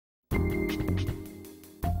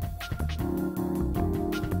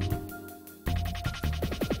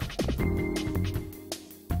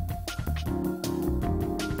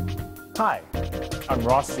Hi, I'm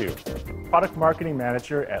Ross Yu, Product Marketing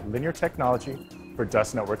Manager at Linear Technology for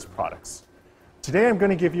Dust Networks products. Today I'm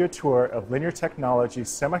going to give you a tour of Linear Technology's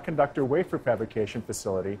semiconductor wafer fabrication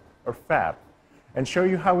facility, or fab, and show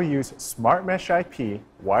you how we use SmartMesh IP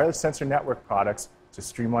wireless sensor network products to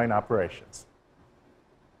streamline operations.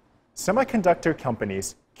 Semiconductor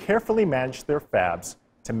companies carefully manage their fabs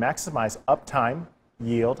to maximize uptime,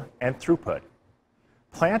 yield, and throughput.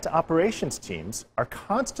 Plant operations teams are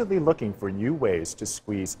constantly looking for new ways to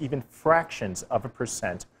squeeze even fractions of a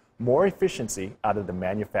 % more efficiency out of the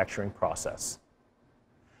manufacturing process.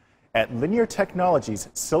 At Linear Technology's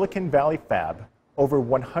Silicon Valley fab, over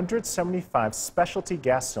 175 specialty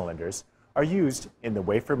gas cylinders are used in the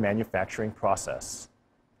wafer manufacturing process.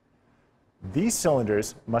 These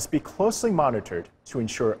cylinders must be closely monitored to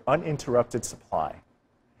ensure uninterrupted supply.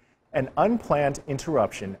 An unplanned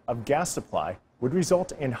interruption of gas supply would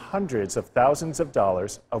result in hundreds of thousands of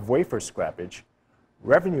dollars of wafer scrappage,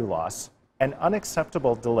 revenue loss, and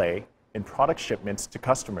unacceptable delay in product shipments to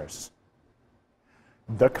customers.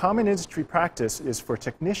 The common industry practice is for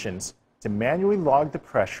technicians to manually log the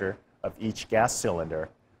pressure of each gas cylinder.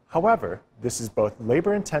 However, this is both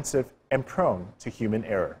labor-intensive and prone to human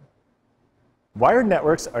error. Wired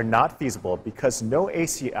networks are not feasible because no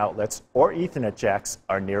AC outlets or Ethernet jacks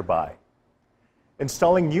are nearby.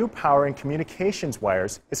 Installing new power and communications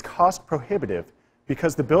wires is cost prohibitive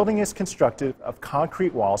because the building is constructed of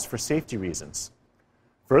concrete walls for safety reasons.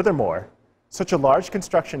 Furthermore, such a large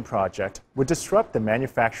construction project would disrupt the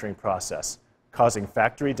manufacturing process, causing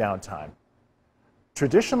factory downtime.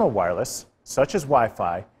 Traditional wireless, such as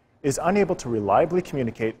Wi-Fi, is unable to reliably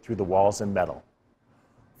communicate through the walls and metal.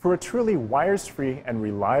 For a truly wires-free and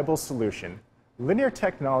reliable solution, Linear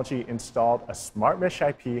Technology installed a SmartMesh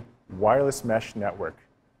IP wireless mesh network.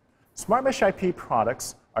 SmartMesh IP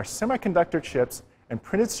products are semiconductor chips and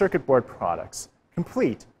printed circuit board products,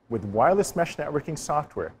 complete with wireless mesh networking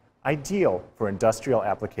software, ideal for industrial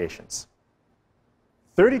applications.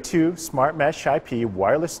 32 SmartMesh IP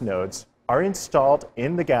wireless nodes are installed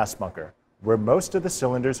in the gas bunker, where most of the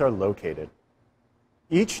cylinders are located.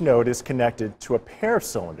 Each node is connected to a pair of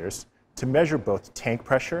cylinders to measure both tank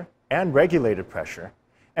pressure and regulated pressure,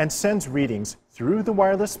 and sends readings through the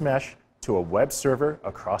wireless mesh to a web server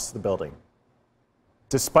across the building.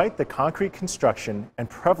 Despite the concrete construction and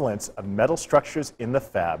prevalence of metal structures in the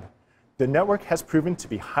fab, the network has proven to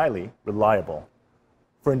be highly reliable.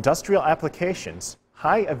 For industrial applications,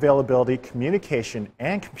 high availability communication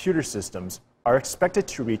and computer systems are expected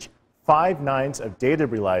to reach 5 nines of data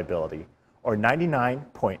reliability, or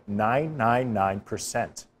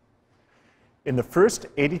 99.999%. In the first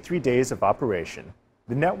 83 days of operation,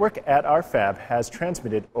 the network at our fab has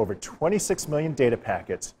transmitted over 26 million data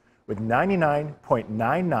packets with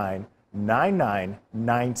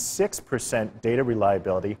 99.999996% data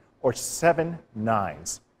reliability, or 7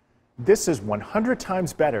 nines. This is 100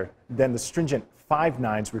 times better than the stringent 5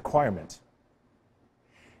 nines requirement.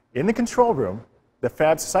 In the control room, the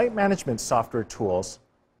fab's site management software tools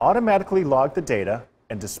automatically log the data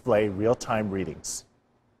and display real-time readings.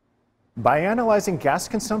 By analyzing gas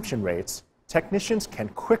consumption rates, technicians can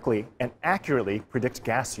quickly and accurately predict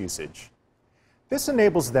gas usage. This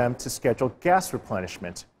enables them to schedule gas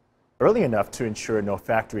replenishment early enough to ensure no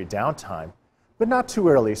factory downtime, but not too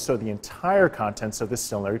early so the entire contents of the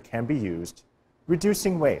cylinder can be used,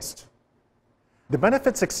 reducing waste. The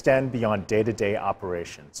benefits extend beyond day-to-day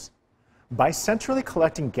operations. By centrally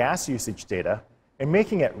collecting gas usage data and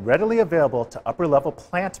making it readily available to upper-level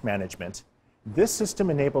plant management, this system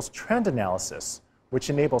enables trend analysis, which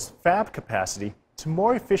enables fab capacity to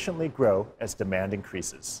more efficiently grow as demand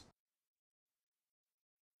increases.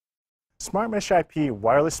 SmartMesh IP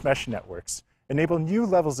wireless mesh networks enable new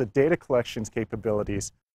levels of data collections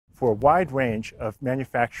capabilities for a wide range of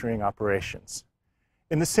manufacturing operations.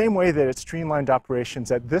 In the same way that it streamlined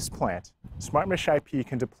operations at this plant, SmartMesh IP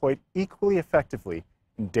can deploy equally effectively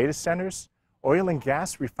in data centers, oil and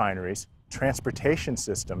gas refineries, transportation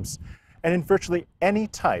systems, and in virtually any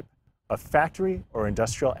type of factory or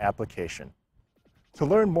industrial application. To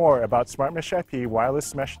learn more about SmartMesh IP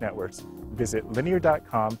wireless mesh networks, visit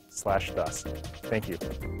linear.com/dust. Thank you.